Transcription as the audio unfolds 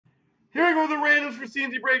Here we go with the randoms for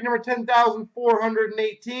C&C break number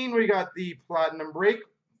 10,418. We got the platinum break.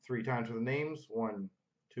 3 times for the names. 1,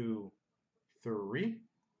 2, 3.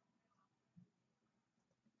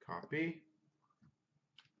 Copy.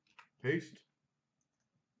 Paste.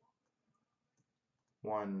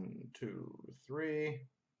 1, 2, 3.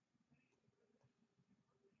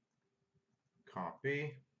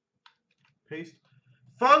 Copy. Paste.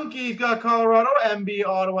 Funky's got Colorado, MB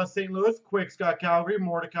Ottawa, St. Louis, Quick's got Calgary,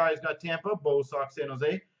 Mordecai's got Tampa, Bo Sox San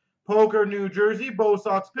Jose, Poker New Jersey, Bo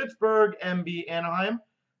Sox Pittsburgh, MB Anaheim,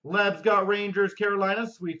 Leb's got Rangers Carolina,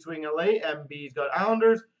 Sweet Swing LA, MB's got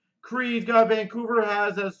Islanders, Creed's got Vancouver,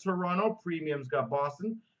 has Toronto, Premium's got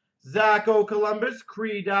Boston, Zacho Columbus,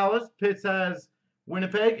 Creed Dallas, Pitts has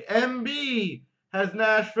Winnipeg, MB has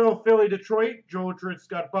Nashville, Philly, Detroit, Joe Tritt's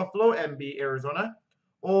got Buffalo, MB Arizona,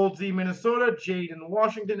 Old Z Minnesota, Jaden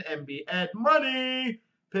Washington, MB Ed Money.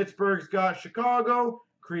 Pittsburgh's got Chicago,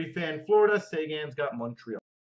 Creed Fan Florida, Sagan's got Montreal.